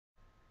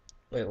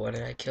Wait, what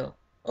did I kill?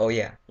 Oh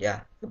yeah,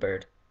 yeah, the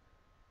bird.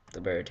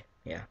 The bird,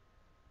 yeah.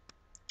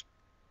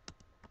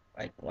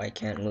 Why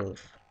can't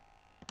move?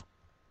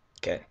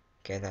 Okay,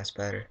 okay, that's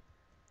better.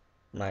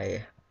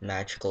 My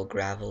magical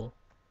gravel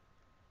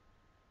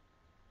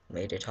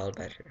made it all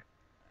better.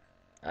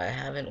 I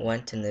haven't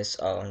went in this.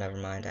 Oh, never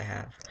mind. I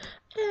have.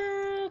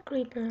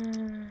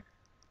 Creeper.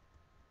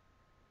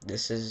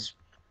 This is.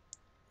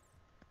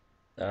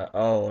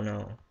 Oh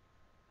no.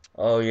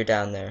 Oh, you're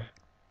down there.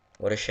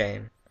 What a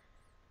shame.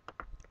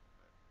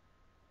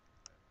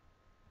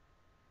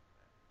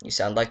 You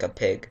sound like a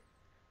pig.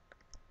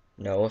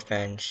 No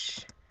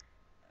offense.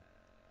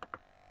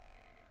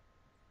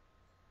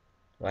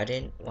 Why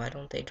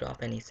don't they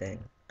drop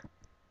anything?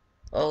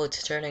 Oh,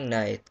 it's turning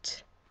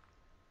night.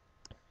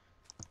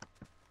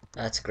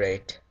 That's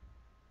great.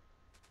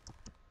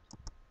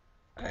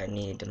 I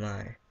need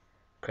my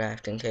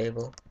crafting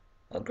table.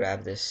 I'll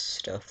grab this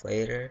stuff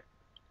later.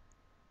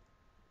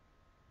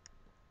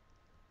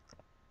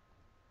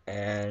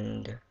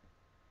 And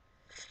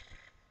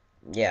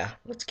yeah,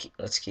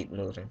 let's keep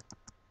moving.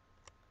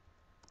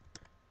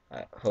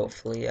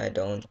 Hopefully I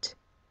don't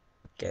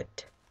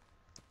get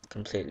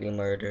completely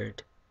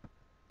murdered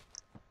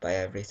by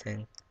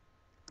everything.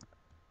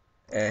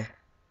 Eh,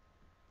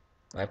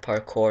 my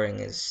parkouring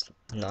is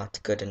not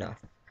good enough.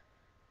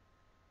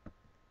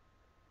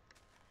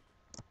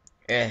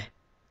 Eh,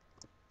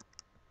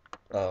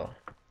 oh,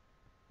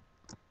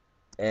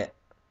 eh.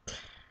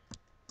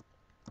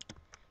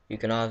 You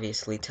can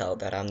obviously tell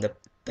that I'm the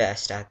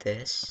best at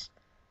this.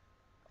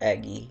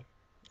 Eggy.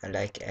 I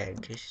like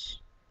eggs.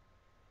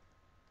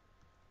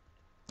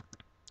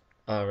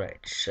 Alright,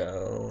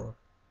 so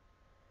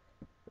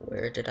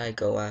where did I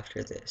go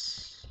after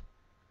this?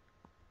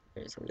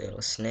 There's a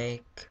little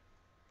snake.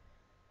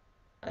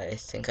 I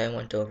think I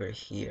went over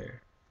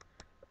here.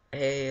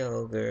 Hey,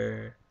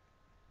 ogre.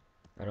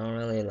 I don't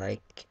really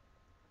like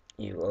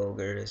you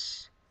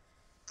ogres.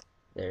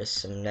 There's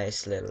some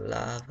nice little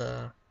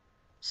lava,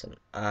 some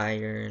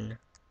iron.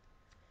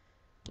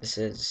 This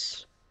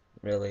is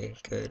really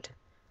good.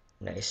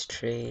 Nice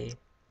tree.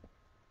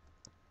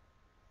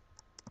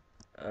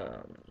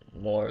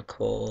 More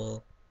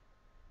coal.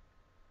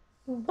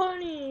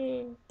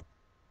 Bunny!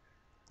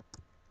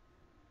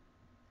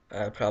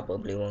 I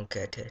probably won't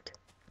get it.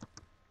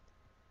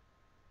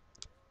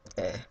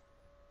 Eh.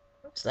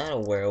 Is that a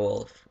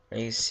werewolf? Are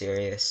you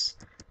serious?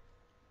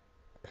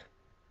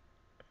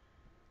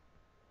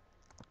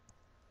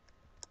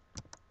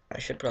 I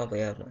should probably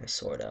have my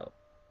sword out.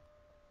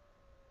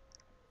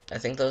 I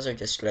think those are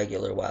just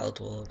regular wild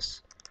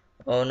wolves.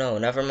 Oh no,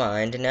 never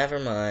mind, never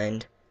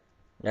mind.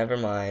 Never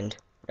mind,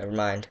 never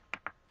mind.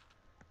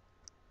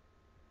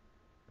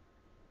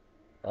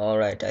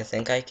 Alright, I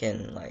think I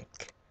can,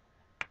 like,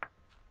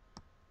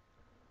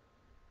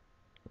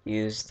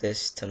 use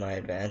this to my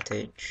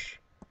advantage.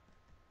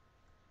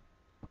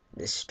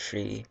 This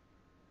tree.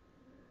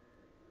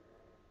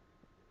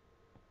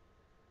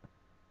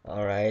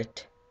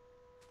 Alright.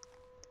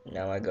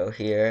 Now I go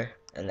here,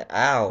 and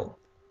ow!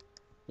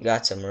 You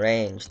got some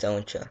range,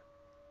 don't you?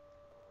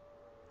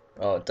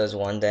 Oh, it does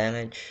 1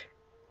 damage?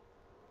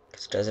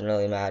 'Cause it doesn't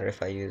really matter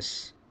if I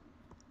use...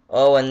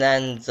 Oh, and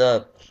then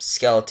the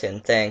skeleton.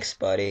 Thanks,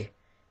 buddy.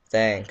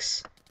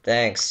 Thanks.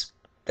 Thanks.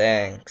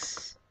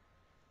 Thanks.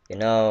 You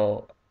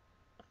know,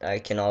 I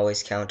can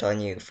always count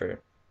on you for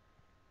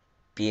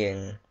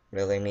being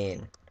really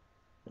mean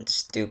and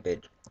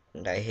stupid,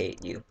 and I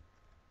hate you.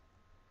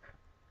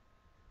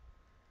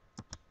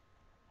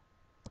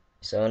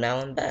 So now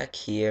I'm back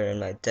here,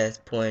 and my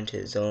death point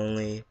is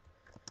only,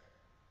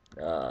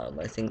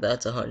 I think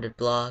that's 100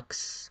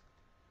 blocks,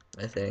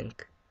 I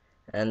think.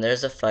 And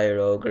there's a fire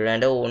ogre,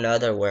 and oh,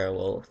 another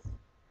werewolf.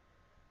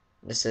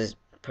 This is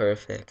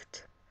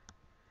perfect.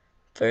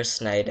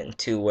 First night and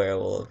 2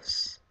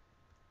 werewolves.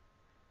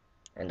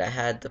 And I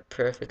had the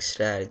perfect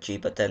strategy,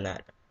 but then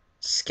that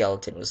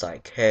skeleton was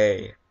like,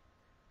 hey,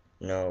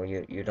 no,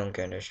 you don't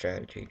get a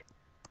strategy.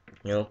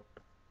 Nope.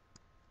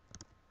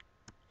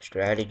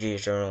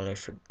 Strategies are only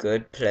for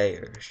good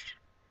players.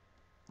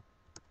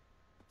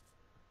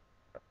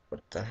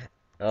 What the heck?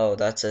 Oh,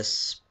 that's a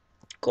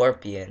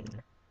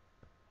scorpion,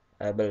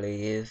 I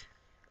believe.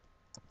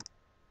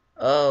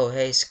 Oh,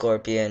 hey,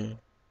 scorpion.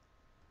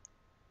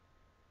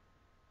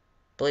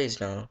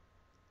 Please no.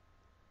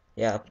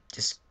 Yeah,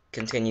 just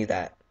continue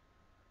that.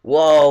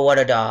 Whoa, what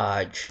a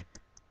dodge.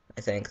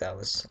 I think that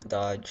was a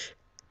dodge.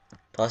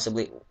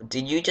 Possibly.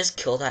 Did you just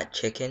kill that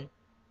chicken?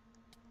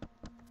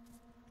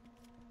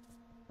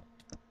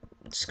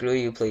 Screw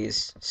you,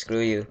 please.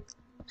 Screw you.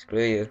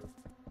 Screw you.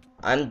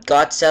 I'm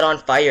got set on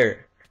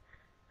fire.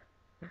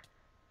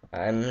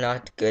 I'm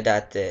not good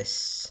at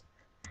this.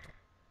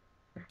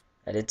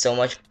 I did so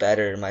much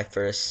better my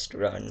first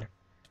run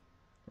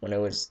when it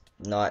was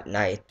not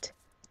night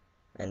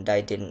and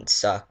I didn't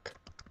suck.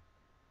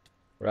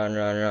 Run,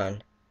 run,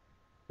 run.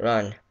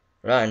 Run,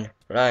 run,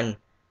 run,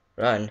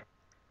 run.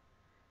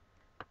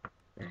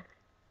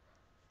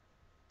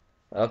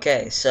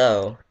 Okay,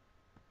 so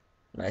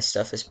my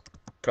stuff is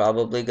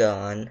probably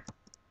gone.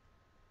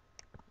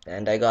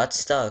 And I got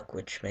stuck,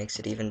 which makes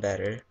it even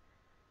better.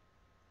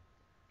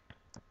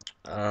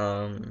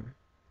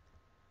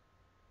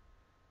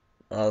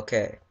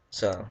 Okay,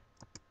 so.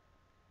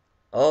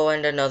 Oh,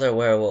 and another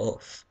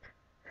werewolf.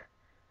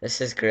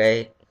 This is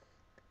great.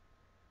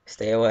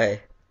 Stay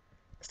away.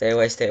 Stay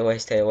away, stay away,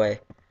 stay away.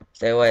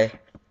 Stay away.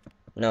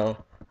 No.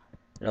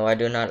 No, I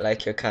do not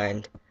like your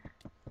kind.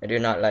 I do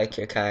not like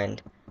your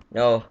kind.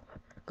 No.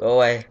 Go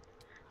away.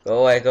 Go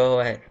away, go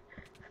away.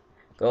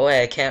 Go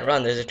away, I can't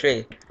run, there's a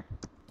tree.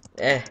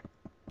 Eh.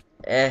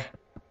 Eh.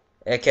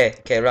 Okay,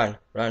 okay, run.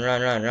 Run,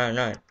 run, run, run,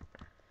 run.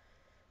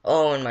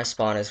 Oh, and my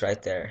spawn is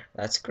right there.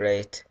 That's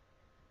great.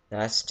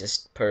 That's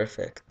just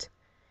perfect.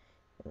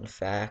 In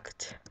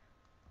fact,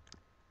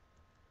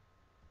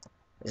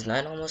 is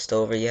night almost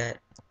over yet?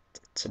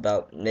 It's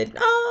about mid.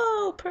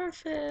 Oh,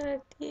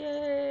 perfect!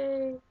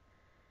 Yay!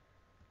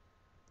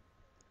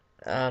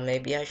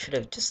 Maybe I should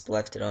have just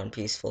left it on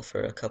peaceful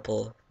for a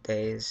couple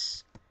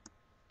days.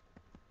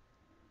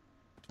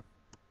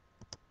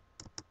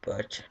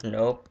 But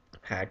nope,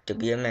 had to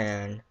be a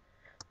man.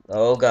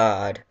 Oh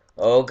God,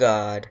 oh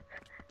God.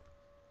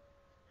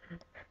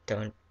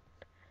 Don't,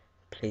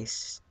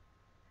 please,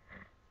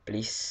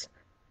 please.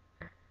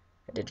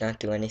 I did not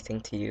do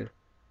anything to you.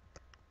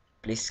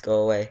 Please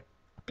go away.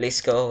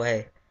 Please go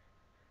away.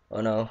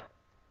 Oh no,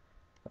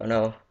 oh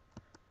no.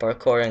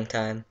 Parkouring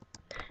time.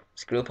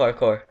 Screw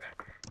parkour.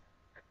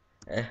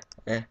 Eh,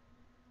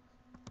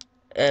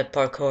 eh,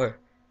 parkour.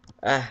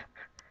 Ah,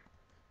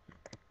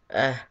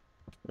 ah.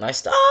 My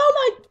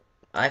oh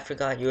my! I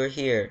forgot you were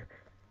here.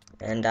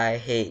 And I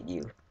hate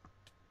you.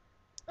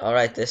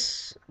 Alright,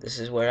 this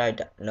is where I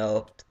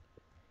no,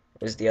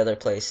 it was the other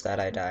place that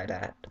I died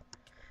at.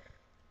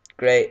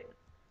 Great.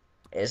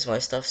 Is my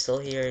stuff still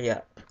here?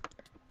 Yeah.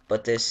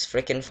 But this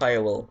freaking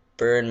fire will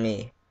burn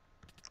me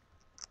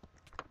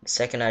the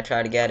second I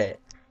try to get it.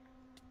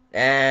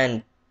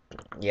 And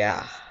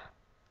yeah.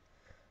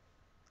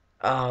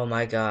 Oh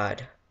my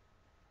God.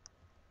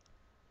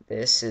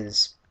 This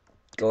is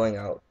going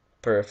out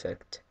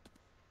perfect.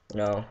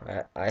 No,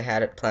 I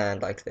had it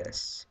planned like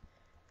this.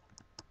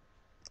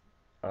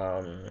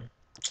 Okay,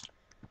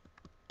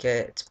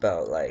 it's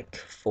about like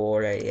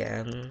 4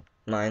 a.m.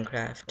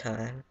 Minecraft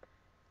time.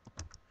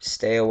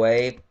 Stay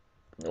away,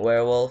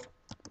 werewolf.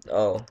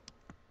 Oh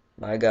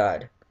my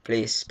God.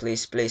 Please,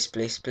 please, please,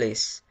 please,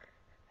 please.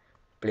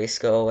 Please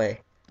go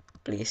away.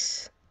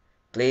 Please.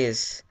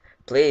 Please.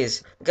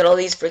 Please. Look at all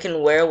these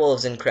freaking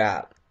werewolves and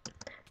crap.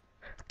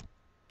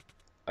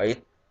 Are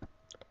you...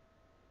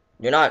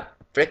 You're not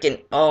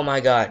freaking... Oh my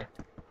God.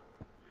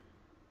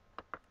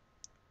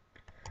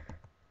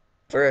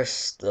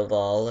 First of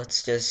all,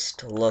 let's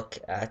just look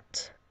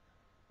at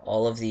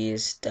all of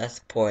these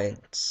death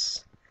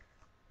points.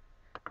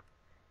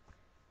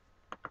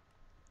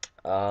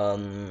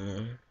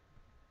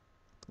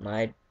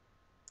 My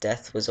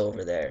death was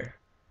over there.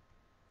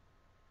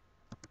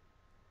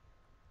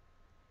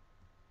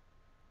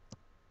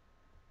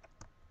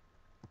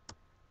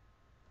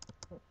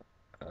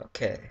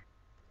 Okay.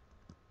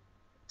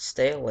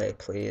 Stay away,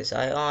 please.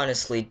 I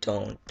honestly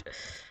don't.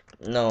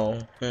 No,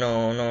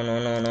 no, no,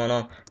 no, no, no,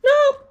 no.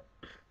 No!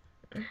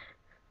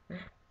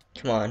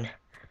 Come on.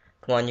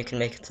 Come on, you can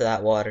make it to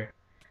that water.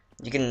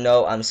 You can...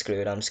 No, I'm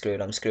screwed, I'm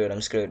screwed, I'm screwed,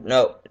 I'm screwed.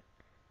 No!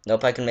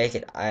 Nope, I can make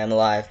it. I am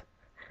alive.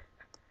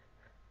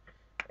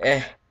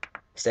 Eh.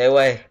 Stay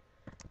away.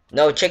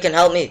 No, chicken,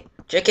 help me.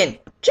 Chicken!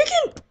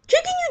 Chicken!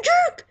 Chicken, you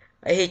jerk!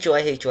 I hate you,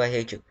 I hate you, I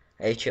hate you.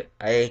 I hate you,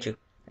 I hate you,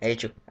 I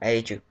hate you, I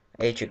hate you,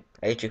 I hate you,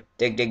 I hate you.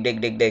 Dig, dig,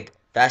 dig, dig, dig.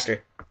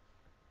 Faster.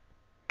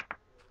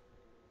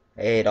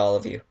 I hate all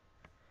of you.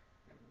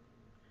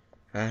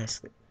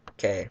 Honestly.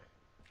 Okay.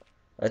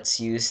 Let's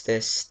use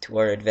this to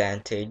our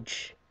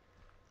advantage.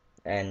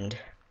 And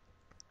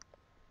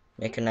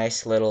make a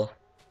nice little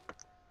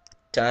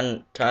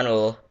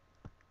tunnel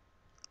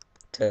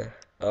to...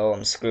 Oh,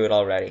 I'm screwed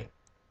already.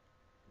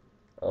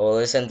 Oh,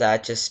 isn't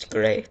that just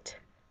great?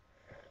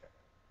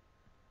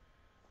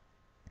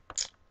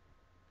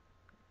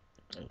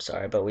 I'm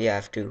sorry, but we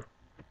have to.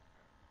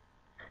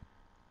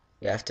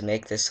 We have to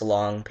make this a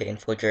long,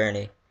 painful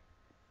journey.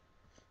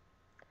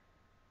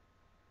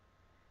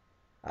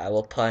 I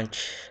will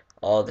punch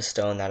all the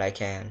stone that I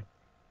can.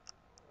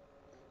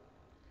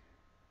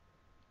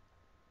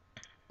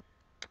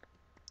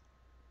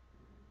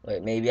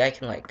 Wait, maybe I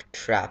can, like,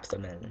 trap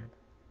them in.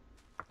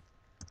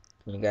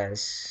 Can you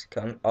guys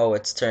come? Oh,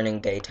 it's turning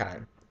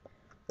daytime.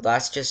 Well,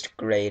 that's just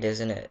great,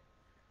 isn't it?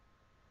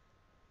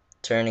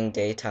 Turning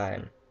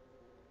daytime.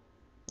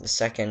 The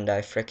second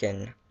I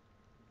frickin'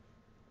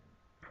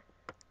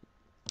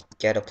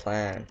 get a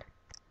plan.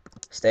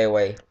 Stay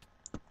away.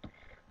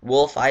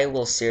 Wolf, I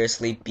will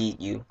seriously beat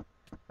you.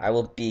 I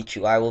will beat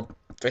you. I will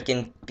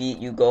frickin' beat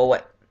you. Go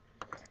away.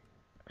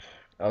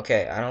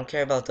 Okay, I don't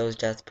care about those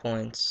death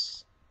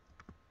points.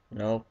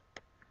 Nope.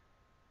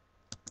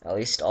 At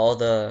least all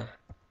the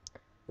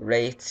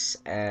wraiths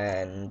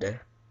and...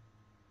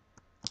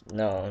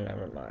 No,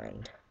 never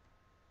mind.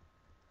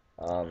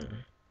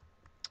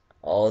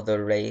 All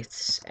the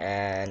wraiths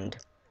and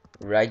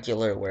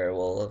regular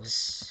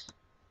werewolves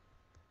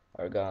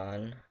are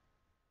gone.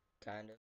 Kind of.